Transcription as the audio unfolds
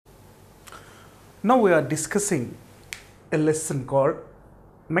Now we are discussing a lesson called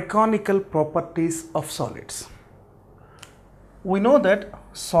Mechanical Properties of Solids. We know that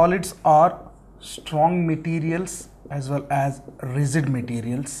solids are strong materials as well as rigid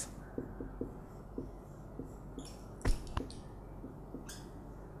materials.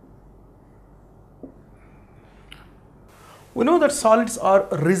 We know that solids are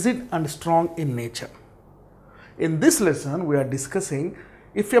rigid and strong in nature. In this lesson, we are discussing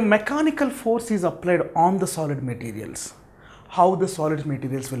if a mechanical force is applied on the solid materials, how the solid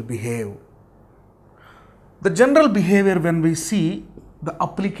materials will behave. The general behavior when we see the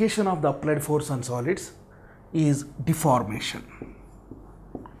application of the applied force on solids is deformation.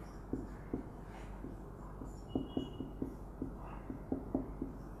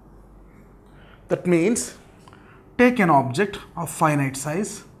 That means, take an object of finite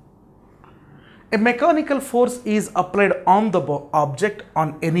size. A mechanical force is applied on the object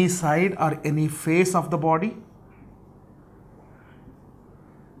on any side or any face of the body.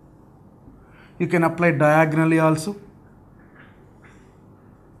 You can apply diagonally also.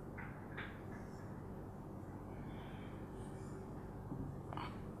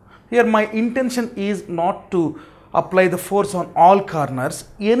 Here my intention is not to apply the force on all corners,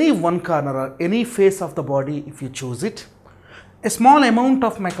 any one corner or any face of the body if you choose it. A small amount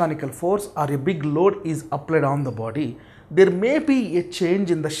of mechanical force or a big load is applied on the body. There may be a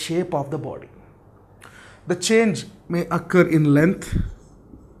change in the shape of the body. The change may occur in length.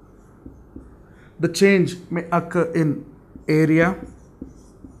 The change may occur in area.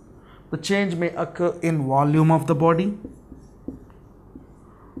 The change may occur in volume of the body.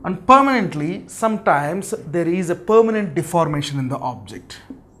 And permanently, sometimes there is a permanent deformation in the object.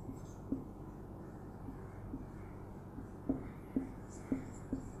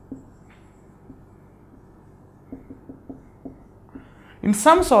 In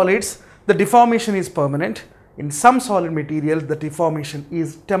some solids, the deformation is permanent. In some solid materials, the deformation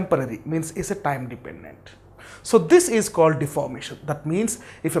is temporary, means is a time dependent. So this is called deformation. That means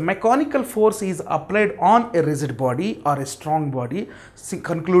if a mechanical force is applied on a rigid body or a strong body,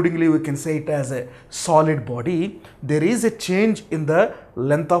 concludingly we can say it as a solid body, there is a change in the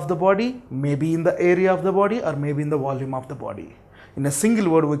length of the body, maybe in the area of the body or maybe in the volume of the body. In a single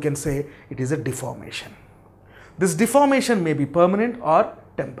word we can say it is a deformation. This deformation may be permanent or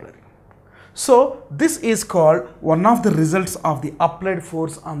temporary. So this is called one of the results of the applied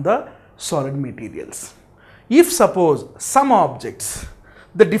force on the solid materials. If suppose some objects,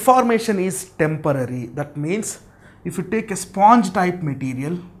 the deformation is temporary, that means if you take a sponge type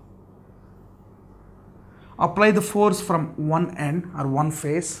material, apply the force from one end or one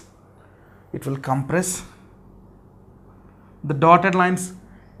face, it will compress. The dotted lines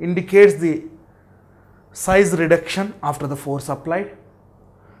indicates the size reduction after the force applied.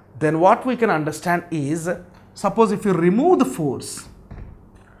 Then what we can understand is, suppose if you remove the force,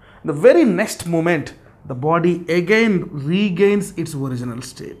 the very next moment the body again regains its original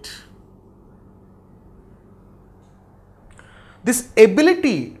state. This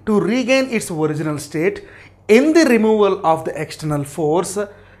ability to regain its original state in the removal of the external force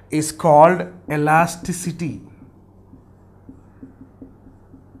is called elasticity.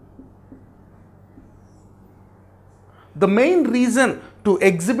 The main reason to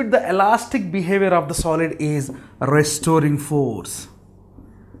exhibit the elastic behavior of the solid is restoring force.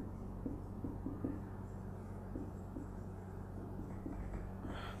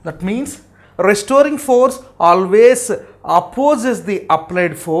 That means restoring force always opposes the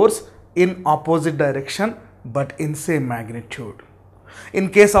applied force in opposite direction but in same magnitude.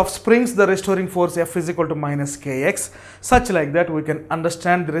 In case of springs, the restoring force F is equal to minus kx. Such like that we can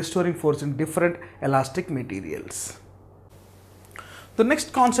understand the restoring force in different elastic materials. The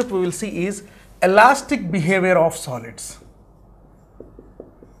next concept we will see is elastic behavior of solids.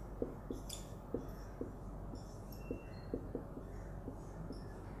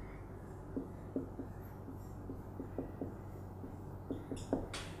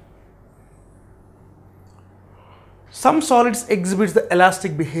 Some solids exhibits the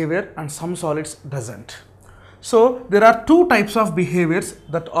elastic behavior and some solids doesn't. So there are two types of behaviors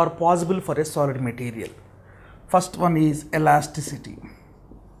that are possible for a solid material. First one is elasticity.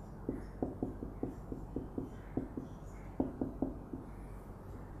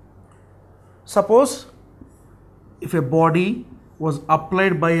 Suppose if a body was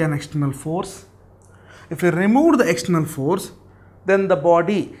applied by an external force, if you remove the external force, then the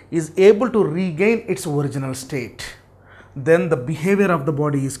body is able to regain its original state. Then the behavior of the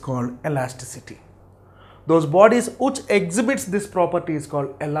body is called elasticity. Those bodies which exhibits this property is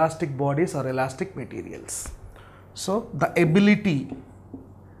called elastic bodies or elastic materials. So the ability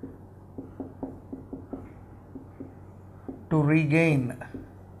to regain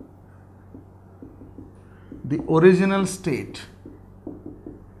the original state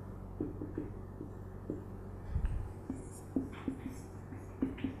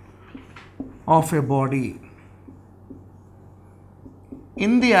of a body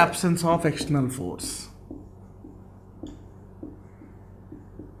in the absence of external force.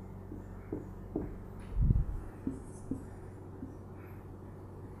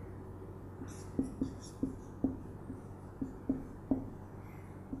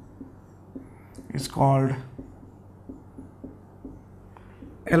 Is called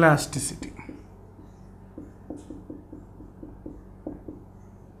elasticity.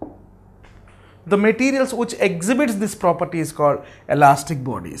 The materials which exhibits this property is called elastic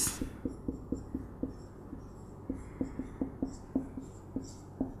bodies.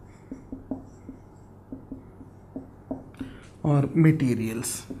 Or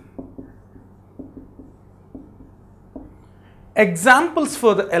materials. Examples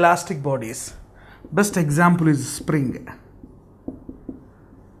for the elastic bodies. Best example is spring.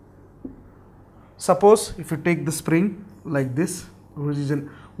 Suppose if you take the spring like this,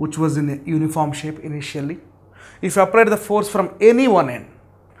 which was in a uniform shape initially, if you apply the force from any one end,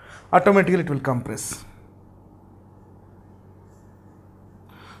 automatically it will compress.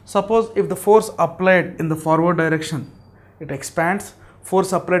 Suppose if the force applied in the forward direction, it expands,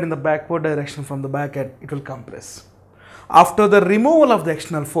 force applied in the backward direction from the back end, it will compress. After the removal of the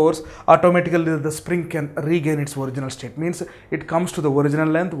external force, automatically the spring can regain its original state. Means it comes to the original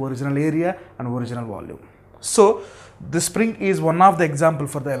length, original area and original volume. So, the spring is one of the example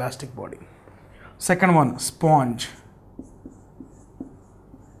for the elastic body. Second one, sponge.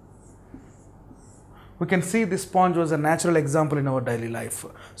 We can see this sponge was a natural example in our daily life.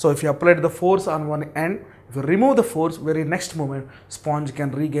 So, if you applied the force on one end, if you remove the force, very next moment, sponge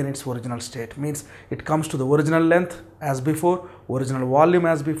can regain its original state. Means it comes to the original length as before, original volume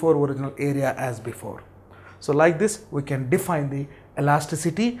as before, original area as before. So like this, we can define the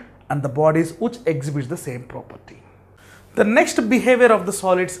elasticity and the bodies which exhibits the same property. The next behavior of the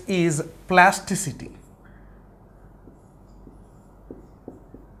solids is plasticity.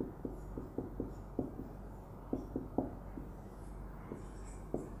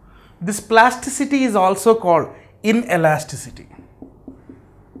 This plasticity is also called inelasticity.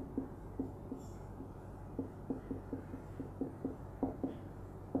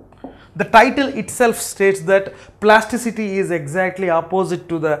 The title itself states that plasticity is exactly opposite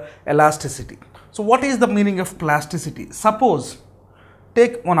to the elasticity. So what is the meaning of plasticity? Suppose,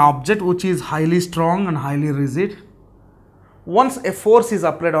 take one object which is highly strong and highly rigid. Once a force is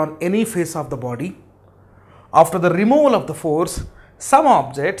applied on any face of the body, after the removal of the force, some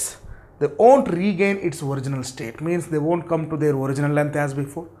objects, they won't regain its original state. Means they won't come to their original length as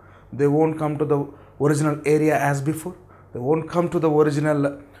before. They won't come to the original area as before. They won't come to the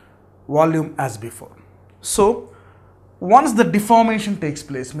original volume as before. So, once the deformation takes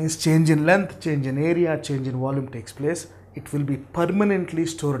place, means change in length, change in area, change in volume takes place, it will be permanently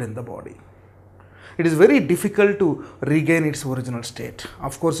stored in the body. It is very difficult to regain its original state.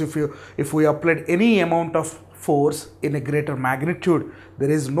 Of course, if we applied any amount of force in a greater magnitude, there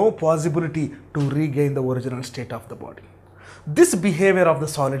is no possibility to regain the original state of the body. This behavior of the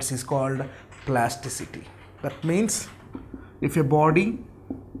solids is called plasticity. That means if a body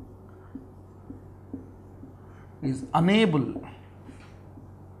is unable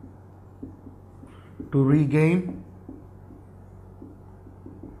to regain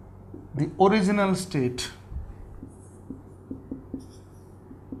the original state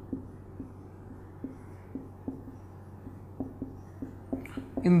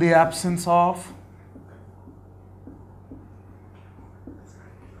in the absence of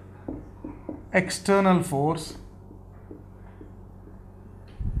external force,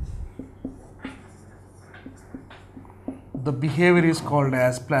 the behavior is called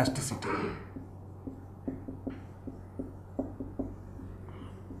as plasticity.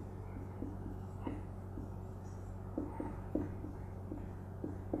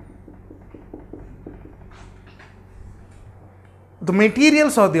 The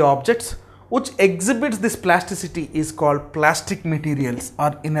materials or the objects which exhibits this plasticity is called plastic materials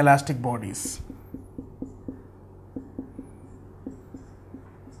or inelastic bodies.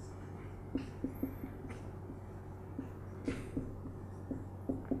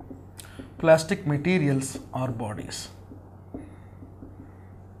 Plastic materials or bodies.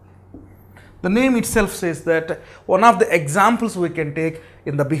 The name itself says that one of the examples we can take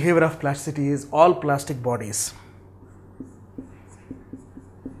in the behavior of plasticity is all plastic bodies.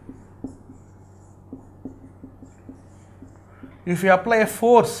 If you apply a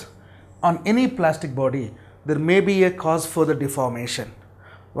force on any plastic body, there may be a cause for the deformation.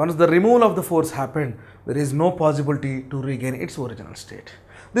 Once the removal of the force happened, there is no possibility to regain its original state.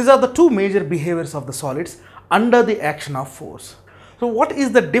 These are the two major behaviors of the solids under the action of force. So what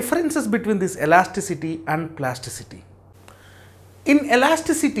is the differences between this elasticity and plasticity? In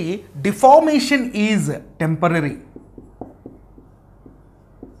elasticity, deformation is temporary.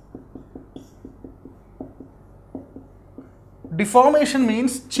 Deformation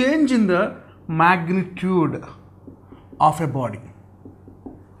means change in the magnitude of a body.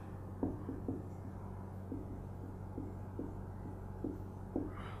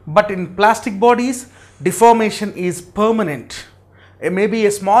 But in plastic bodies, deformation is permanent. Maybe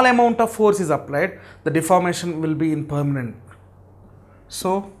a small amount of force is applied, the deformation will be impermanent.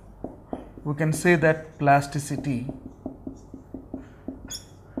 So, we can say that plasticity,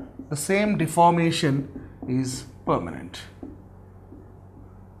 the same deformation is permanent.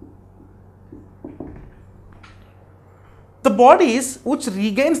 The bodies which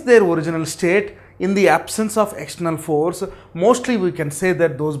regains their original state in the absence of external force, mostly we can say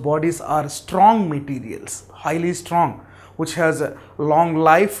that those bodies are strong materials, highly strong, which has a long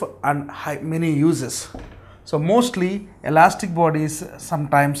life and many uses. So mostly elastic bodies,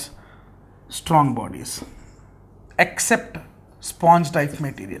 sometimes strong bodies, except sponge type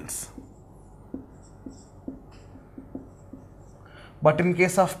materials. But in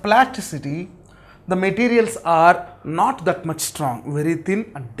case of plasticity, the materials are not that much strong, very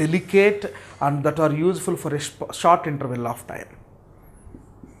thin and delicate, and that are useful for a short interval of time.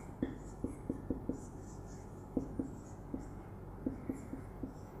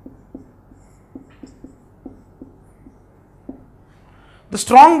 The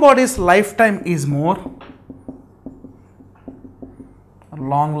strong body's lifetime is more,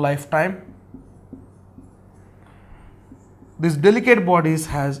 long lifetime. These delicate bodies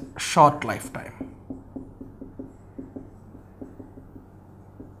has short lifetime.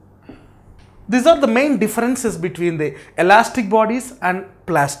 These are the main differences between the elastic bodies and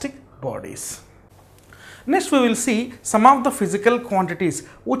plastic bodies. Next we will see some of the physical quantities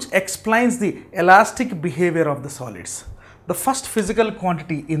which explains the elastic behavior of the solids. The first physical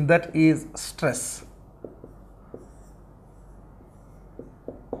quantity in that is stress.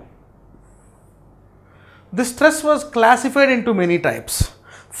 The stress was classified into many types.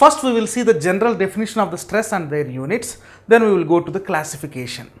 First we will see the general definition of the stress and their units, then we will go to the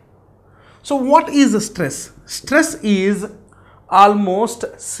classification. So what is the stress? Stress is almost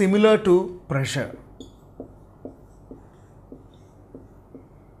similar to pressure.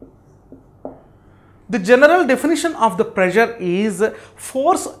 The general definition of the pressure is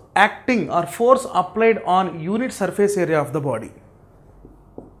force acting or force applied on unit surface area of the body.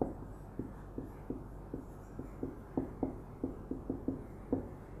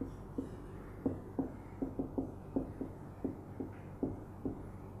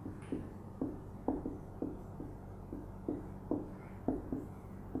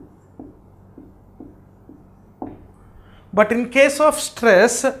 But in case of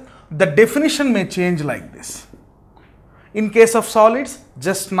stress, the definition may change like this. In case of solids,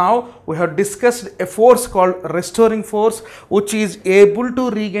 just now we have discussed a force called restoring force, which is able to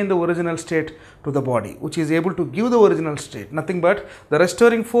regain the original state to the body, which is able to give the original state. Nothing but the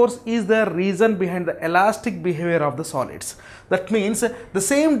restoring force is the reason behind the elastic behavior of the solids. That means the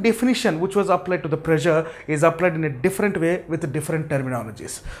same definition which was applied to the pressure is applied in a different way with different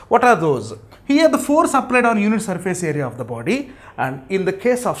terminologies. What are those? Here the force applied on unit surface area of the body, and in the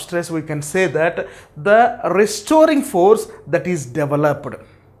case of stress we can say that the restoring force that is developed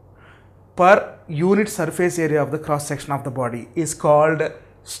per unit surface area of the cross section of the body is called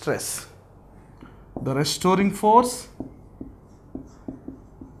stress. The restoring force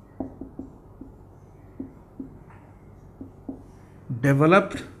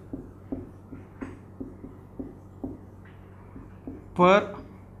developed per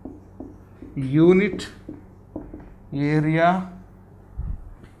unit area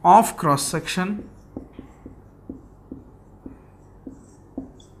of cross section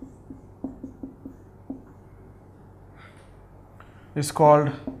is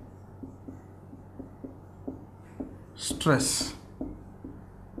called stress.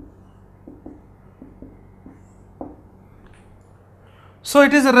 So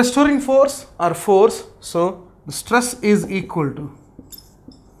it is a restoring force or force, so the stress is equal to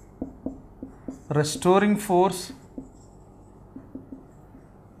restoring force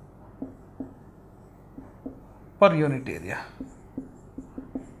per unit area.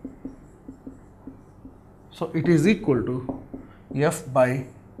 So it is equal to F by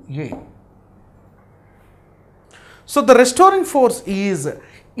A. So the restoring force is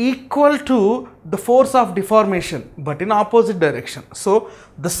equal to the force of deformation but in opposite direction. So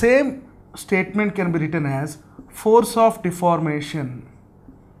the same statement can be written as force of deformation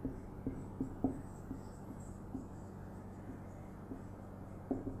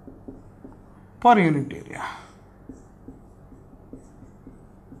per unit area.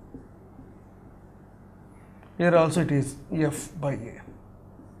 Here also it is F by A.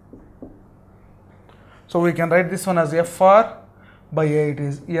 So we can write this one as FR by A, it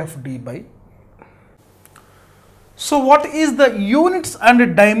is FD by. So what is the units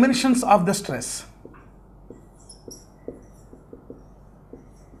and dimensions of the stress?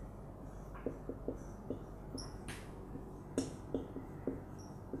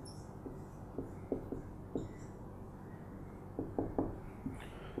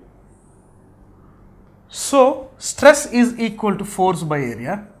 So stress is equal to force by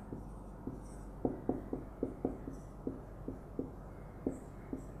area.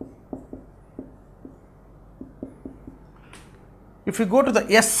 If you go to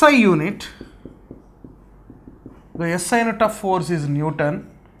the SI unit, the SI unit of force is Newton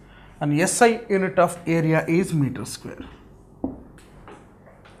and SI unit of area is meter square.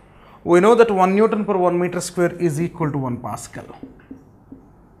 We know that 1 Newton per 1 meter square is equal to 1 Pascal.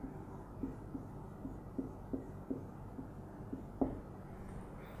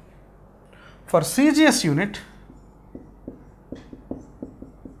 For CGS unit,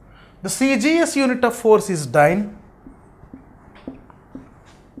 the CGS unit of force is dyne.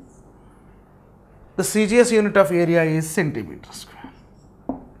 The CGS unit of area is centimeter square.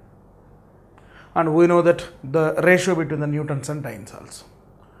 And we know that the ratio between the newtons and dynes also.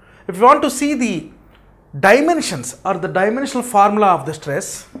 If you want to see the dimensions or the dimensional formula of the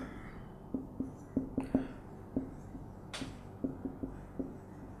stress,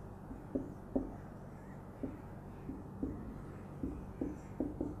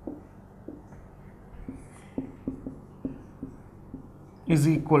 is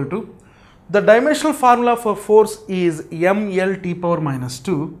equal to, the dimensional formula for force is mLt power minus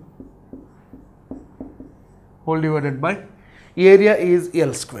 2 whole divided by area is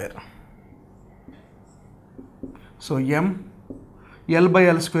L square. So L by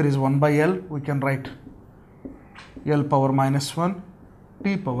L square is 1 by L, we can write L power minus 1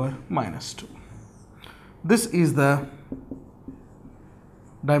 T power minus 2. This is the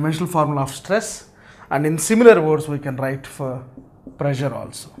dimensional formula of stress, and in similar words we can write for pressure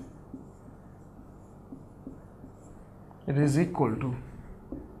also. It is equal to,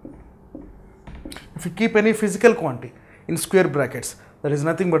 if you keep any physical quantity in square brackets, there is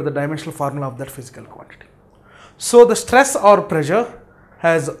nothing but the dimensional formula of that physical quantity. So the stress or pressure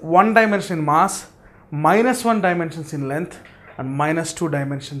has 1 dimension in mass, minus 1 dimensions in length and minus 2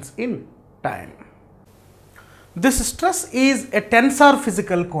 dimensions in time. This stress is a tensor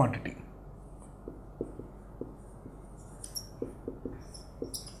physical quantity.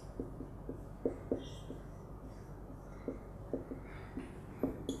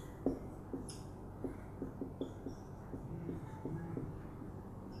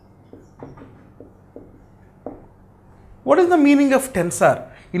 What is the meaning of tensor?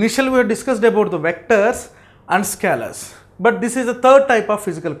 Initially we have discussed about the vectors and scalars, but this is a third type of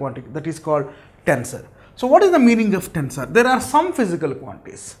physical quantity, that is called tensor. So what is the meaning of tensor? There are some physical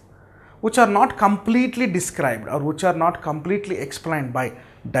quantities which are not completely described or which are not completely explained by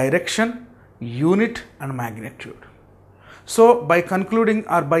direction, unit and magnitude. So by concluding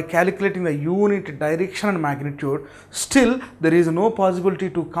or by calculating the unit, direction and magnitude, still there is no possibility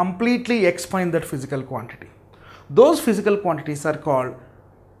to completely explain that physical quantity. Those physical quantities are called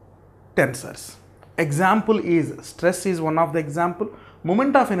tensors. Example is, stress is one of the example,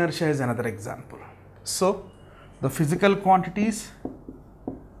 moment of inertia is another example. So the physical quantities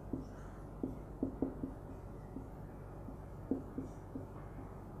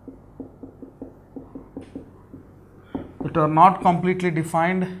that are not completely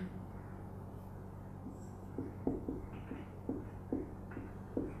defined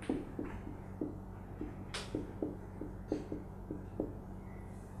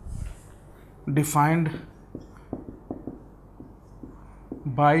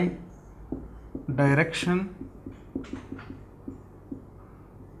by direction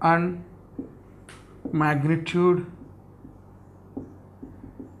and magnitude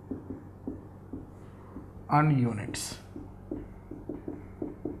and units.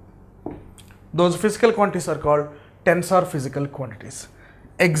 Those physical quantities are called tensor physical quantities.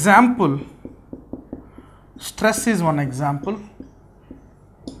 Example, stress is one example.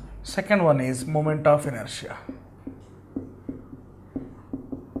 Second one is moment of inertia.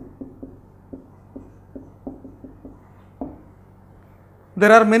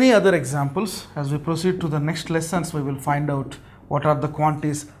 There are many other examples. As we proceed to the next lessons, we will find out what are the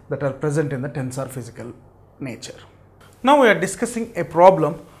quantities that are present in the tensor physical nature. Now we are discussing a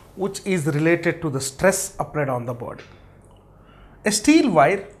problem which is related to the stress applied on the body. A steel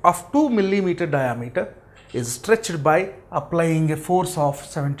wire of 2 mm diameter is stretched by applying a force of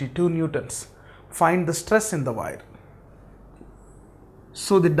 72 newtons. Find the stress in the wire.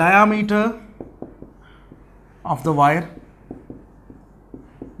 So the diameter of the wire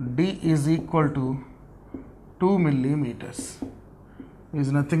D is equal to 2 millimeters,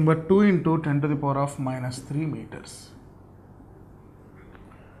 is nothing but 2 into 10 to the power of minus 3 meters.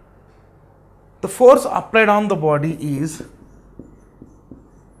 The force applied on the body is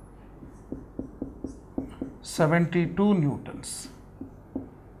 72 newtons.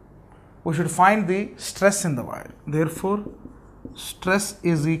 We should find the stress in the wire. Therefore, stress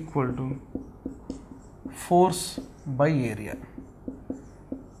is equal to force by area.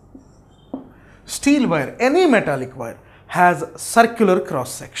 Steel wire, any metallic wire, has circular cross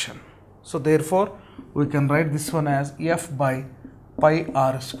section. So therefore, we can write this one as F by pi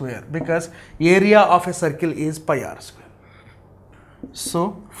r square, because area of a circle is pi r square.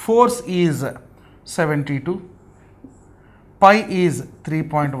 So force is 72, pi is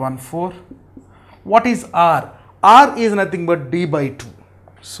 3.14. What is r? R is nothing but d by 2.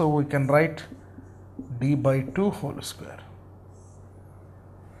 So we can write d by 2 whole square.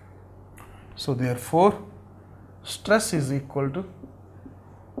 So therefore, stress is equal to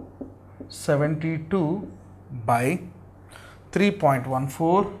 72 by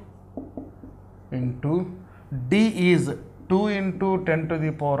 3.14 into d is 2 into 10 to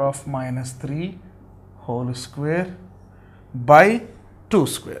the power of minus 3 whole square by 2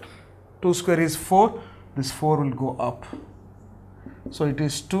 square. 2 square is 4. This 4 will go up. So it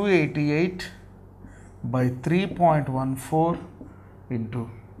is 288 by 3.14 into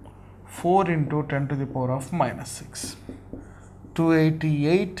 4 into 10 to the power of minus 6.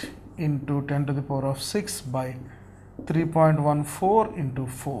 288 into 10 to the power of 6 by 3.14 into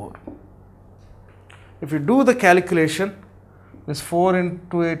 4. If you do the calculation, this 4 into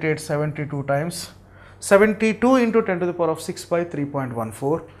 288, 72 times. 72 into 10 to the power of 6 by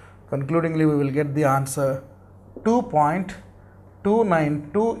 3.14. Concludingly, we will get the answer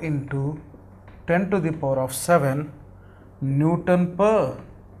 2.292 into 10 to the power of 7 Newton per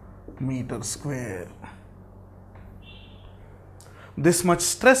meter square. This much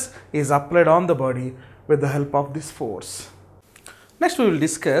stress is applied on the body with the help of this force. Next, we will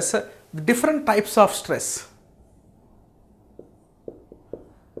discuss the different types of stress.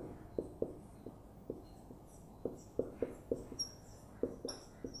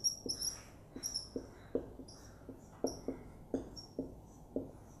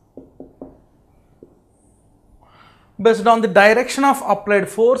 Based on the direction of applied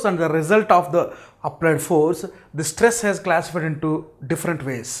force and the result of the applied force, the stress has classified into different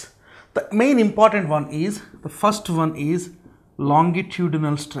ways. The main important one is, the first one is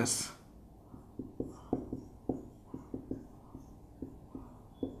longitudinal stress.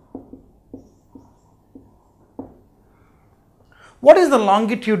 What is the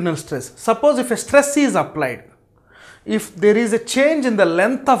longitudinal stress? Suppose if a stress is applied, if there is a change in the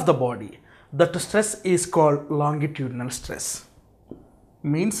length of the body, that stress is called longitudinal stress.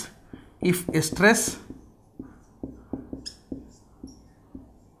 Means if a stress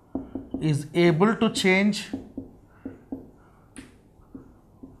is able to change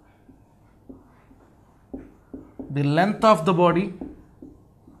the length of the body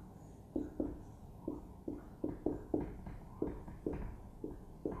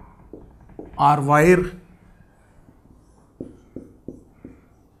or wire,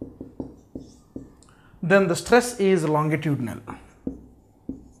 then the stress is longitudinal.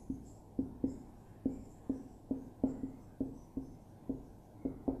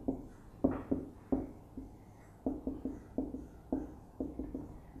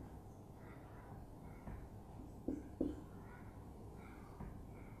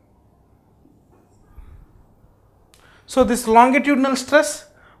 So this longitudinal stress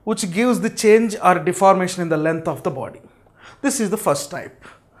which gives the change or deformation in the length of the body. This is the first type.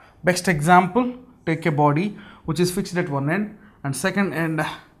 Best example, take a body which is fixed at one end, and second end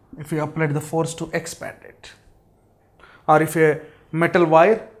if you applied the force to expand it. Or if a metal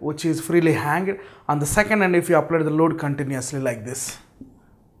wire which is freely hanged, on the second end if you apply the load continuously like this.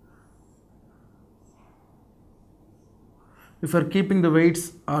 If you are keeping the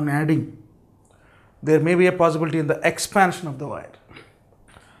weights on adding, there may be a possibility in the expansion of the wire.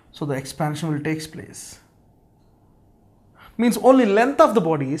 So the expansion will take place. Means only length of the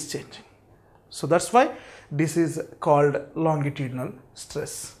body is changing. So that's why This is called longitudinal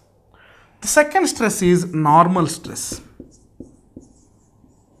stress. The second stress is normal stress.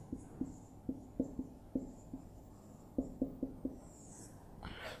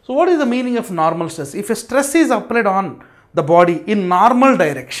 So what is the meaning of normal stress? If a stress is applied on the body in normal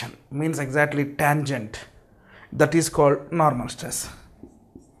direction, means exactly tangent, that is called normal stress.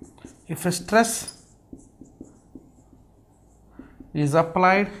 If a stress is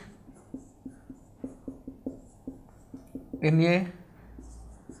applied in a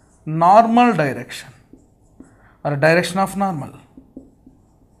normal direction or a direction of normal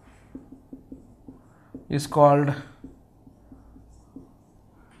is called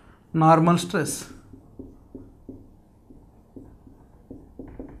normal stress.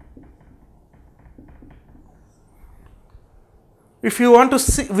 If you want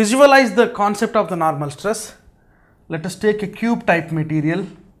to visualize the concept of the normal stress, let us take a cube type material.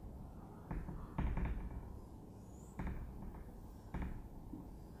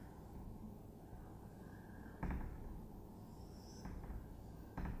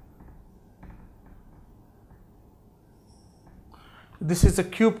 This is a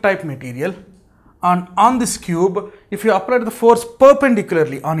cube type material, and on this cube, if you apply the force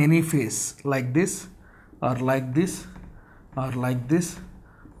perpendicularly on any face, like this or like this or like this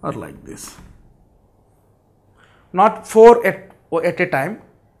or like this, not four at a time,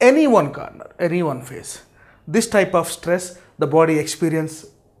 any one corner, any one face, this type of stress the body experience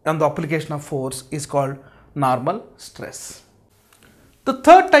on the application of force is called normal stress. The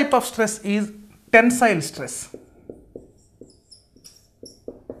third type of stress is tensile stress.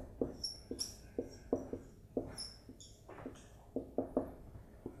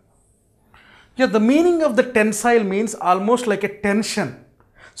 Yeah, the meaning of the tensile means almost like a tension.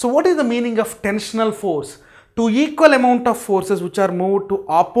 So what is the meaning of tensional force? Two equal amount of forces which are moved to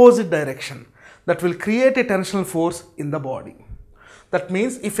opposite direction, that will create a tensional force in the body. That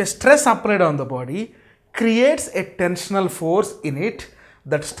means if a stress applied on the body creates a tensional force in it,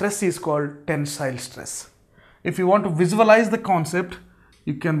 that stress is called tensile stress. If you want to visualize the concept,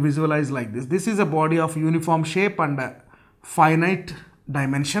 you can visualize like this. This is a body of uniform shape and finite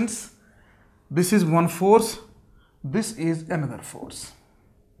dimensions. This is one force, this is another force.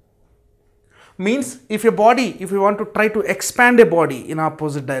 Means if you want to try to expand a body in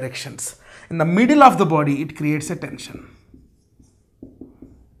opposite directions, in the middle of the body it creates a tension.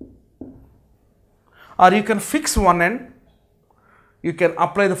 Or you can fix one end, you can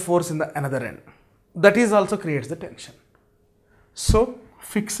apply the force in the another end. That is also creates the tension. So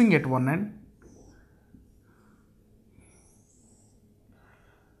fixing at one end,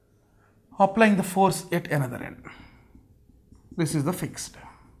 applying the force at another end. This is the fixed.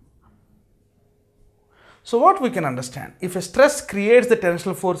 So what we can understand, if a stress creates the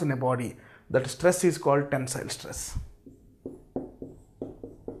tensile force in a body, that stress is called tensile stress.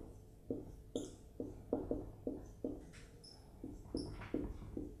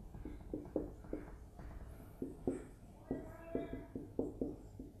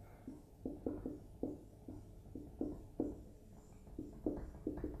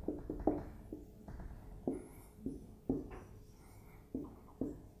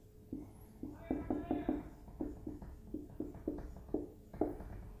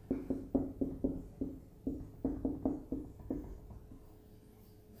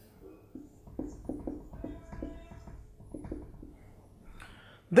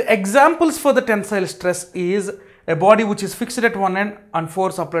 The examples for the tensile stress is a body which is fixed at one end and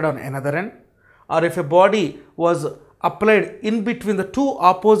force applied on another end, or if a body was applied in between the two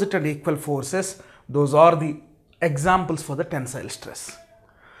opposite and equal forces, those are the examples for the tensile stress.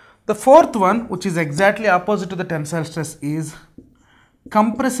 The fourth one, which is exactly opposite to the tensile stress, is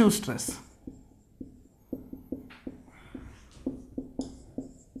compressive stress.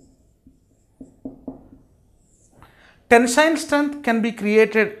 Tensile strength can be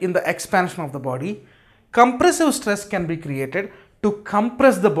created in the expansion of the body. Compressive stress can be created to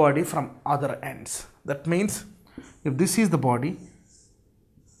compress the body from other ends. That means if this is the body,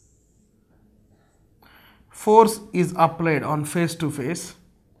 force is applied on face to face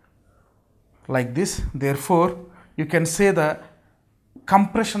like this. Therefore, you can say the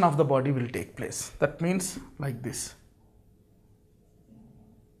compression of the body will take place. That means like this.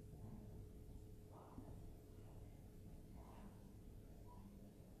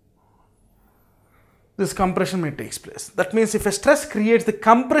 This compression may take place. That means if a stress creates the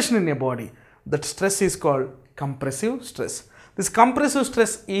compression in a body, that stress is called compressive stress. This compressive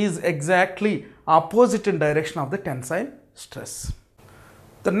stress is exactly opposite in direction of the tensile stress.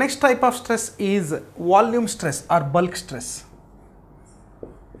 The next type of stress is volume stress or bulk stress.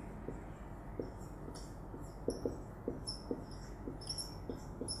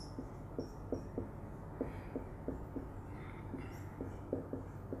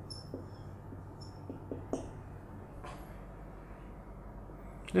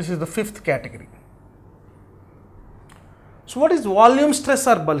 This is the fifth category. So what is volume stress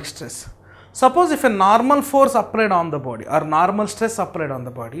or bulk stress? Suppose if a normal force applied on the body or normal stress applied on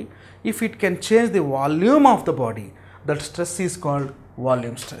the body, if it can change the volume of the body, that stress is called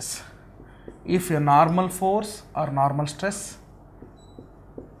volume stress. If a normal force or normal stress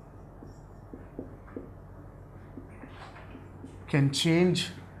can change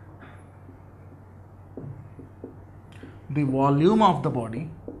the volume of the body,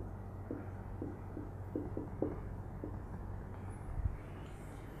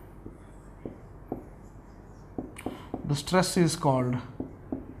 the stress is called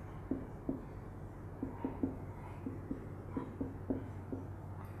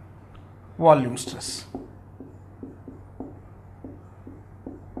volume stress.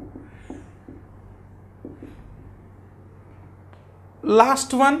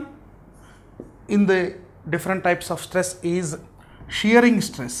 Last one in the different types of stress is shearing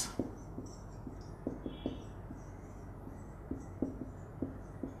stress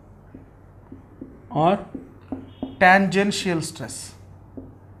or tangential stress.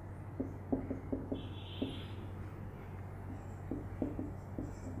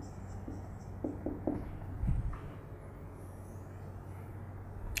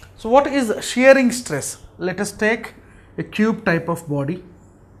 So what is shearing stress? Let us take a cube type of body.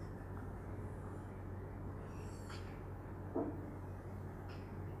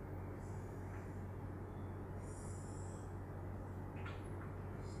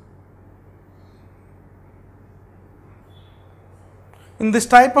 In this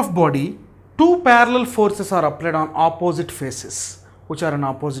type of body, two parallel forces are applied on opposite faces, which are in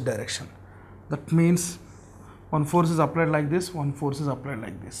opposite direction. That means one force is applied like this, one force is applied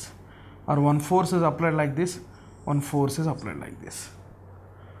like this, or one force is applied like this, one force is applied like this.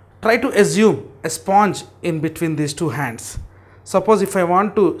 Try to assume a sponge in between these two hands. Suppose if I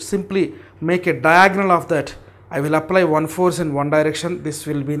want to simply make a diagonal of that, I will apply one force in one direction, this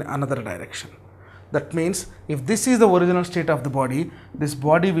will be in another direction. That means if this is the original state of the body, this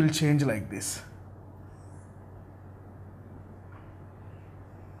body will change like this.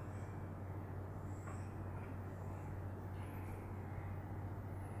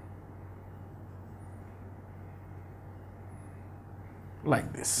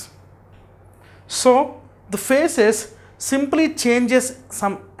 Like this. So the faces simply changes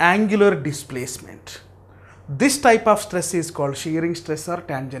some angular displacement. This type of stress is called shearing stress or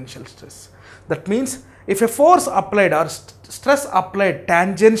tangential stress. That means if a force applied or stress applied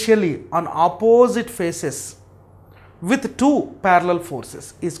tangentially on opposite faces with two parallel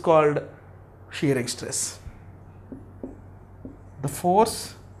forces is called shearing stress. The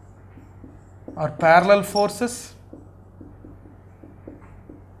force or parallel forces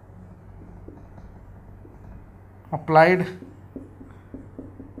applied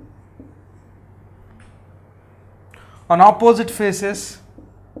on opposite faces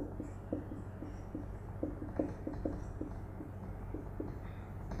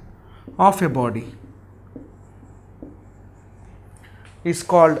of a body is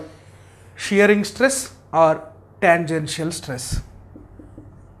called shearing stress or tangential stress.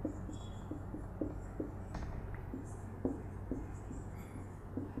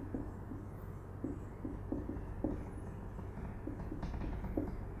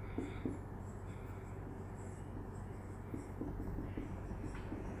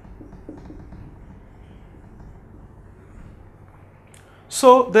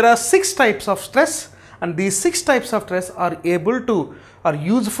 So there are 6 types of stress, and these 6 types of stress are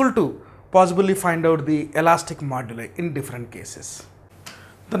useful to possibly find out the elastic moduli in different cases.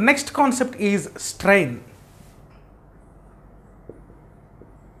 The next concept is strain.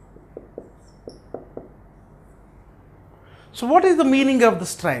 So what is the meaning of the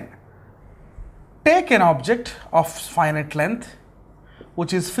strain? Take an object of finite length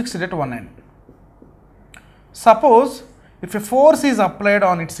which is fixed at one end. Suppose if a force is applied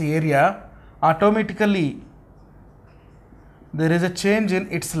on its area, automatically there is a change in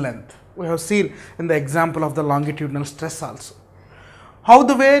its length. We have seen in the example of the longitudinal stress also. How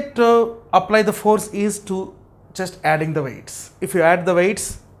the way to apply the force is to just adding the weights. If you add the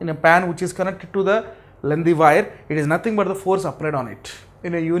weights in a pan which is connected to the lengthy wire, it is nothing but the force applied on it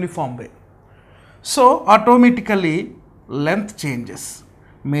in a uniform way. So automatically length changes,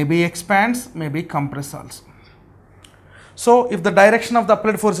 maybe expands, maybe compress also. So if the direction of the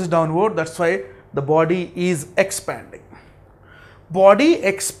applied force is downward, that's why the body is expanding. Body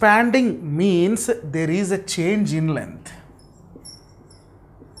expanding means there is a change in length.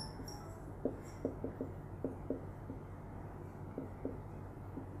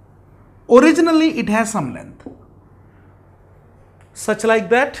 Originally it has some length. such like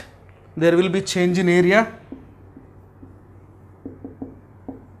that there will be change in area,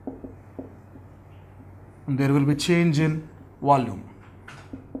 and there will be change in volume.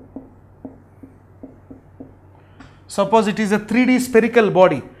 Suppose it is a 3D spherical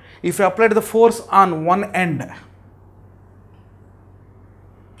body. If you applied the force on one end,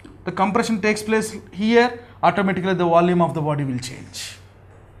 the compression takes place here, automatically the volume of the body will change.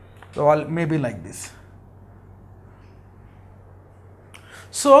 The volume may be like this.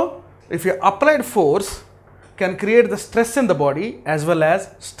 So, if you applied force can create the stress in the body as well as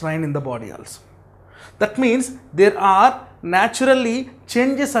strain in the body also. That means there are naturally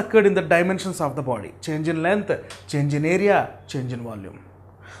changes occurred in the dimensions of the body. Change in length, change in area, change in volume.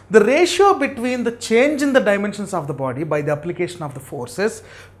 The ratio between the change in the dimensions of the body by the application of the forces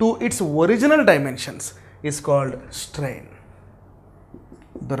to its original dimensions is called strain.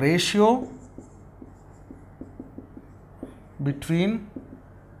 The ratio between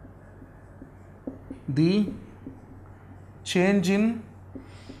the change in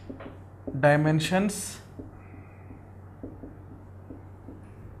dimensions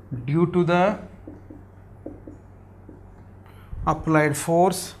due to the applied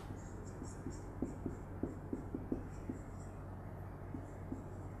force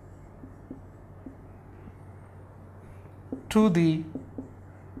to the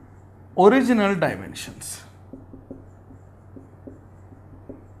original dimensions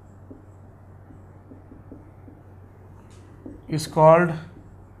is called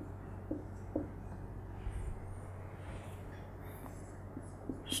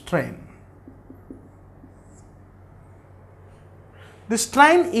strain. The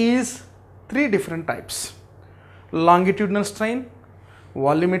strain is three different types: longitudinal strain,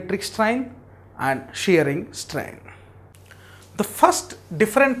 volumetric strain, and shearing strain. The first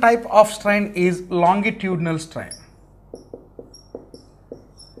different type of strain is longitudinal strain.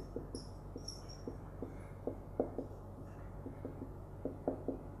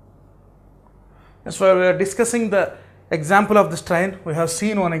 That's why we are discussing the example of the strain. We have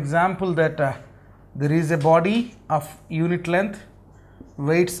seen one example that there is a body of unit length,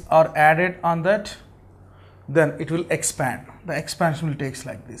 weights are added on that, then it will expand. The expansion will take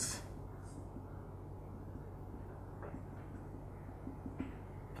like this.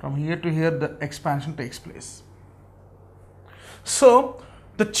 From here to here the expansion takes place. So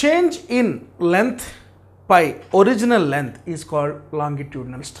the change in length by original length is called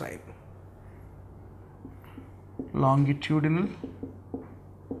longitudinal strain. Longitudinal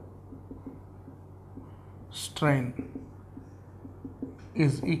strain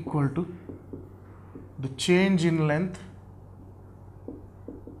is equal to the change in length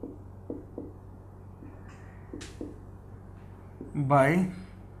by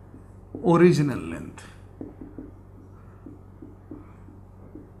original length.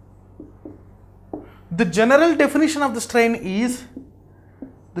 The general definition of the strain is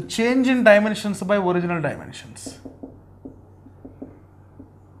the change in dimensions by original dimensions.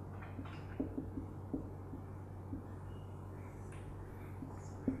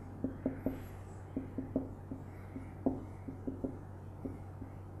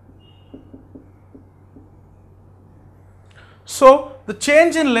 So the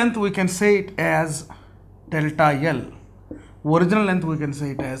change in length we can say it as delta L. Original length we can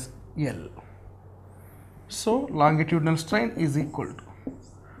say it as L. So longitudinal strain is equal to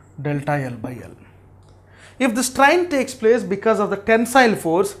delta L by L. If the strain takes place because of the tensile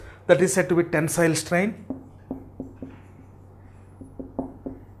force, that is said to be tensile strain.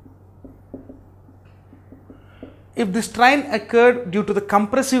 If the strain occurred due to the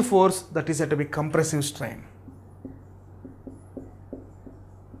compressive force, that is said to be compressive strain.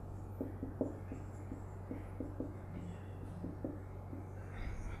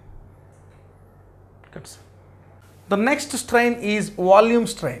 The next strain is volume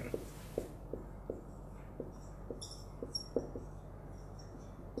strain.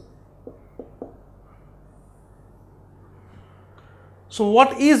 So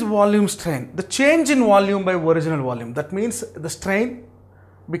what is volume strain? The change in volume by original volume. That means the strain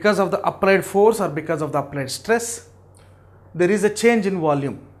because of the applied force or because of the applied stress, there is a change in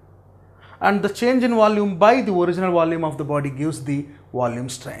volume, and the change in volume by the original volume of the body gives the volume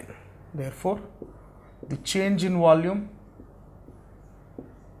strain. Therefore, the change in volume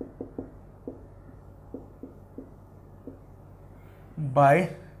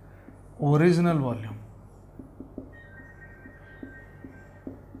by original volume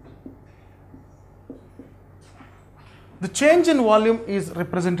the change in volume is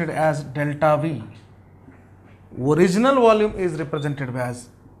represented as delta V. Original volume is represented as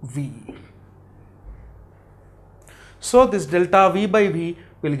V. So this delta V by V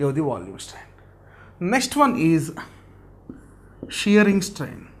will give the volume strain. Next one is shearing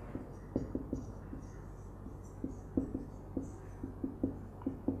strain.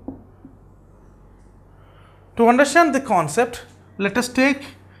 To understand the concept, let us take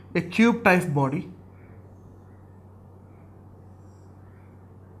a cube type body.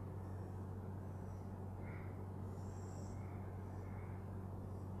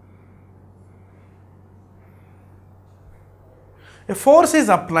 A force is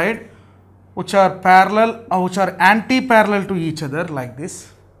applied which are parallel or which are anti-parallel to each other like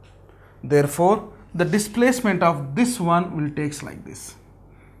this. Therefore, the displacement of this one will takes like this.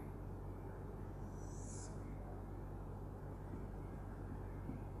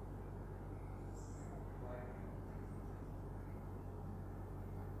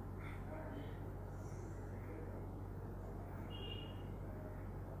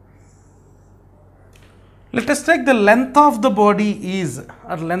 Let us take the length of the body is,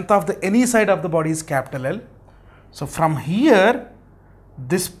 or length of the any side of the body is capital L. So from here,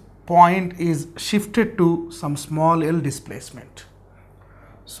 this point is shifted to some small l displacement.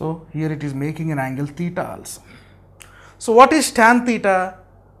 So here it is making an angle theta also. So what is tan theta?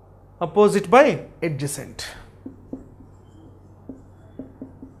 Opposite by adjacent.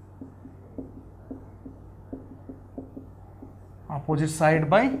 Opposite side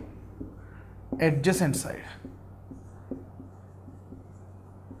by adjacent side.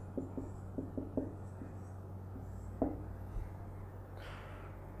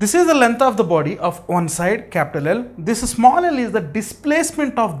 This is the length of the body of one side, capital L. This small l is the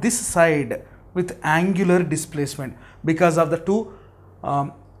displacement of this side with angular displacement because of the two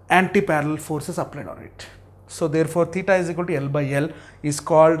anti-parallel forces applied on it. So therefore, theta is equal to L by L is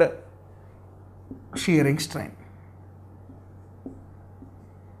called shearing strain.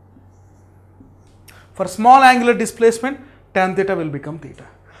 For small angular displacement, tan theta will become theta.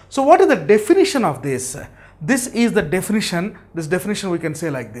 So what is the definition of this? This is the definition. This definition we can say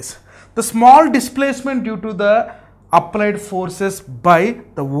like this: the small displacement due to the applied forces by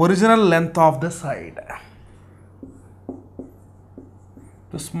the original length of the side.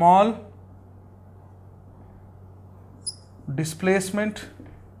 The small displacement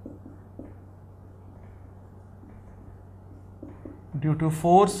due to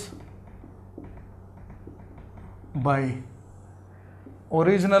force by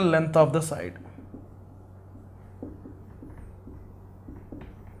original length of the side.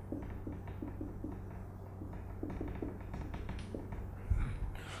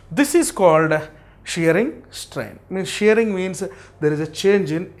 This is called shearing strain. Shearing means there is a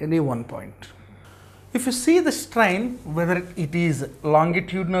change in any one point. If you see the strain, whether it is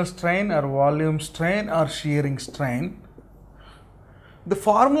longitudinal strain or volume strain or shearing strain, the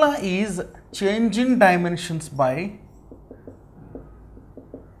formula is change in dimensions by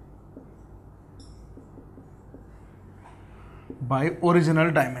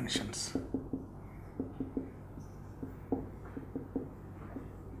original dimensions.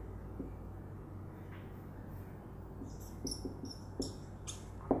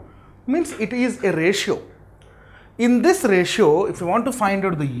 Means it is a ratio. In this ratio, if you want to find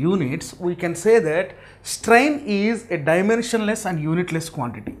out the units, we can say that strain is a dimensionless and unitless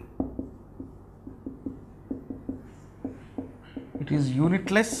quantity. It is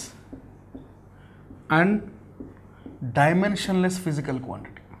unitless and dimensionless physical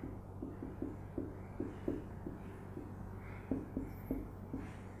quantity.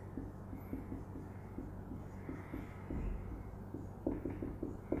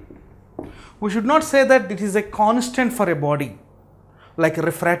 We should not say that it is a constant for a body, like a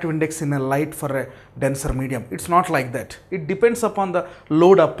refractive index in a light for a denser medium. It's not like that. It depends upon the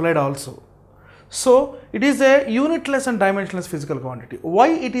load applied also. So it is a unitless and dimensionless physical quantity. Why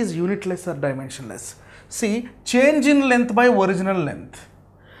it is unitless or dimensionless? See, change in length by original length.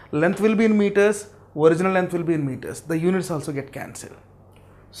 Length will be in meters, original length will be in meters. The units also get cancelled.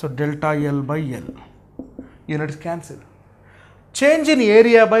 So delta L by L, units cancel. Change in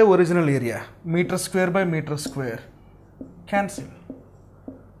area by original area, meter square by meter square, cancel.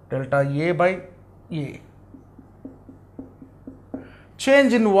 Delta A by A.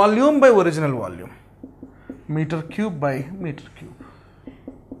 Change in volume by original volume, meter cube by meter cube.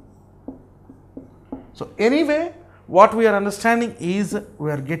 So anyway, what we are understanding is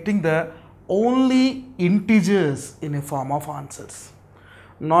we are getting the only integers in a form of answers,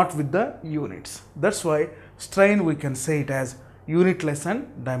 not with the units. That's why strain we can say it as unitless and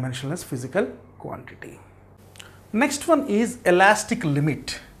dimensionless physical quantity. Next one is elastic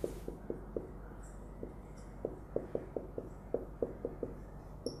limit.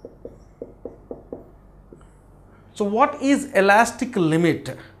 So what is elastic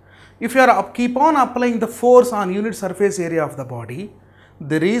limit? If you are keep on applying the force on unit surface area of the body,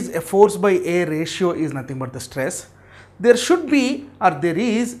 there is a force by A ratio is nothing but the stress. There should be or there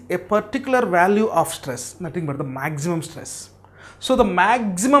is a particular value of stress, nothing but the maximum stress. So the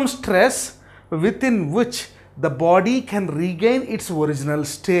maximum stress within which the body can regain its original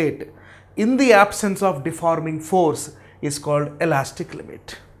state in the absence of deforming force is called elastic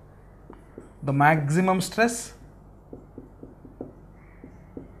limit. The maximum stress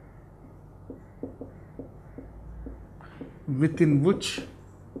within which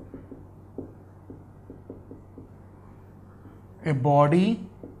a body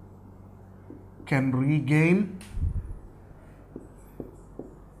can regain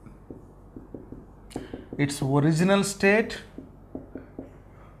its original state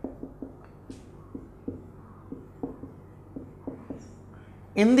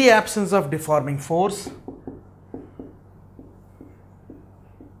in the absence of deforming force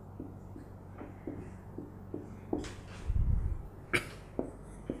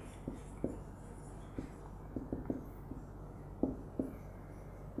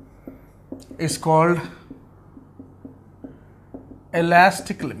is called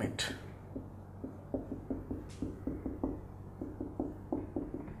elastic limit.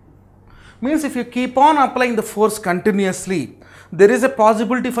 Means if you keep on applying the force continuously, there is a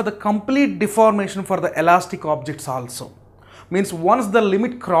possibility for the complete deformation for the elastic objects also. Means once the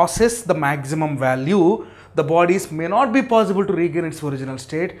limit crosses the maximum value, the bodies may not be possible to regain its original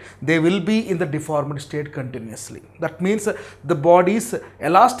state. They will be in the deformed state continuously. That means the body's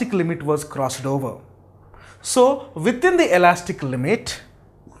elastic limit was crossed over. So within the elastic limit,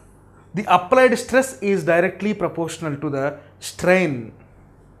 the applied stress is directly proportional to the strain.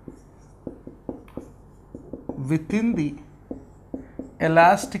 Within the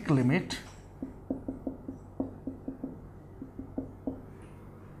elastic limit,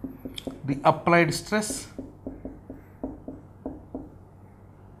 the applied stress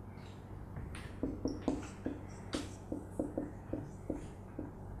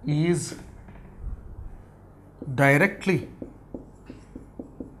is directly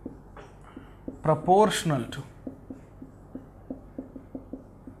proportional to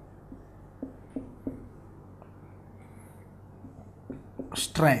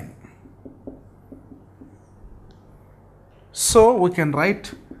strain. So we can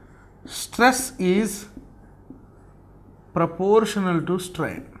write stress is proportional to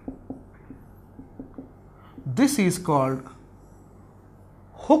strain. This is called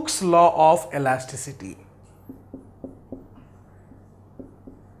Hooke's law of elasticity.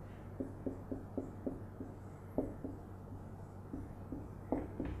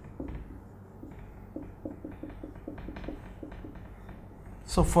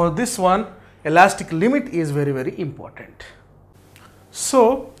 So for this one, elastic limit is very, very important.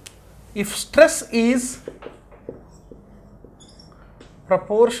 So if stress is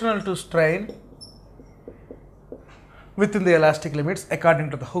proportional to strain within the elastic limits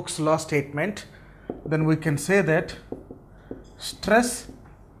according to the Hooke's law statement, then we can say that stress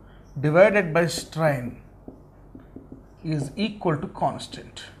divided by strain is equal to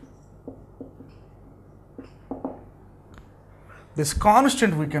constant. This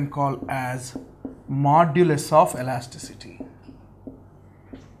constant we can call as modulus of elasticity.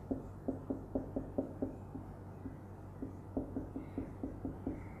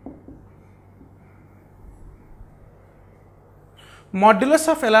 Modulus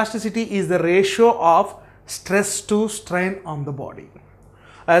of elasticity is the ratio of stress to strain on the body.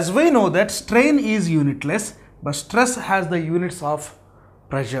 As we know that strain is unitless, but stress has the units of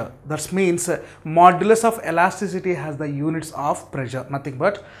pressure. That means modulus of elasticity has the units of pressure, nothing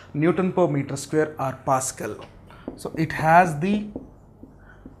but Newton per meter square or Pascal. So it has the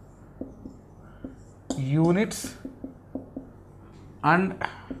units and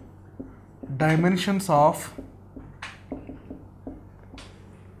dimensions of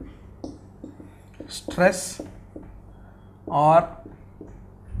stress or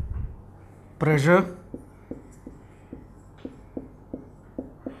pressure,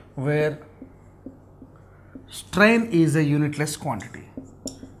 where strain is a unitless quantity.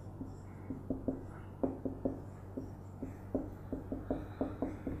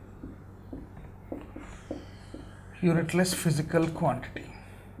 Unitless physical quantity.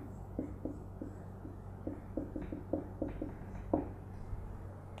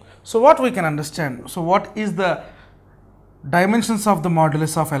 So what we can understand? So what is the dimensions of the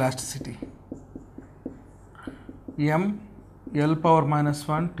modulus of elasticity? M L power minus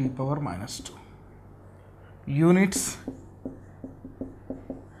 1 T power minus 2. Units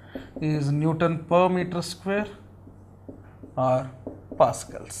is Newton per meter square or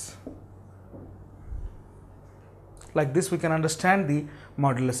pascals. Like this we can understand the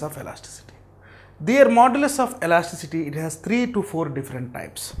modulus of elasticity. Their modulus of elasticity, it has 3 to 4 different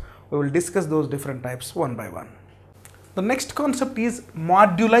types. We will discuss those different types one by one. The next concept is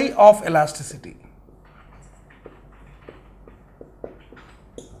moduli of elasticity.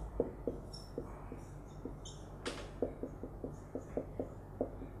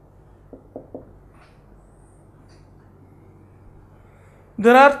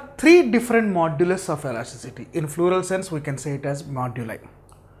 There are 3 different modulus of elasticity. In plural sense, we can say it as moduli.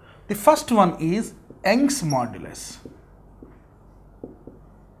 The first one is Young's modulus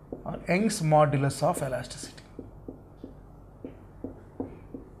or Young's modulus of elasticity.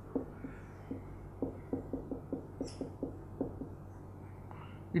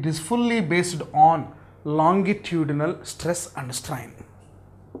 It is fully based on longitudinal stress and strain.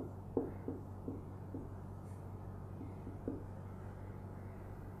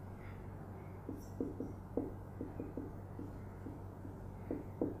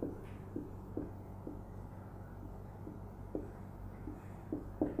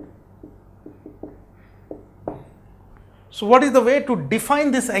 So what is the way to define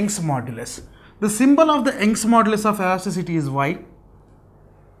this Young's modulus? The symbol of the Young's modulus of elasticity is Y.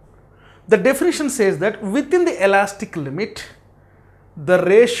 The definition says that within the elastic limit, the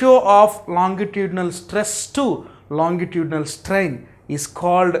ratio of longitudinal stress to longitudinal strain is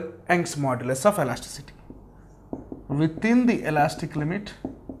called Young's modulus of elasticity. Within the elastic limit,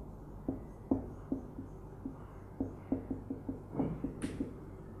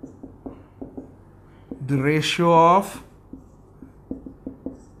 the ratio of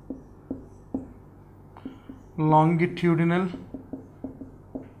longitudinal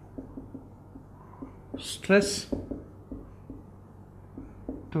stress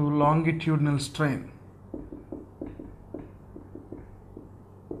to longitudinal strain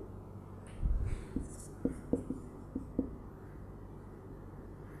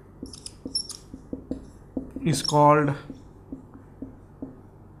is called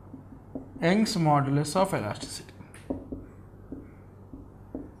Young's modulus of elasticity.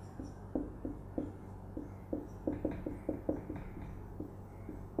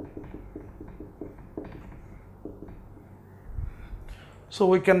 So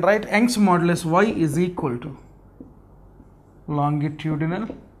we can write Young's modulus Y is equal to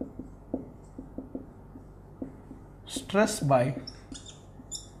longitudinal stress by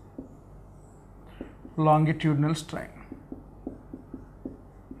longitudinal strain.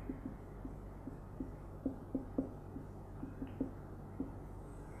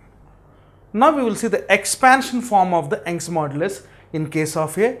 Now we will see the expansion form of the Young's modulus in case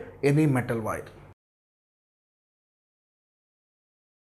of any metal wire.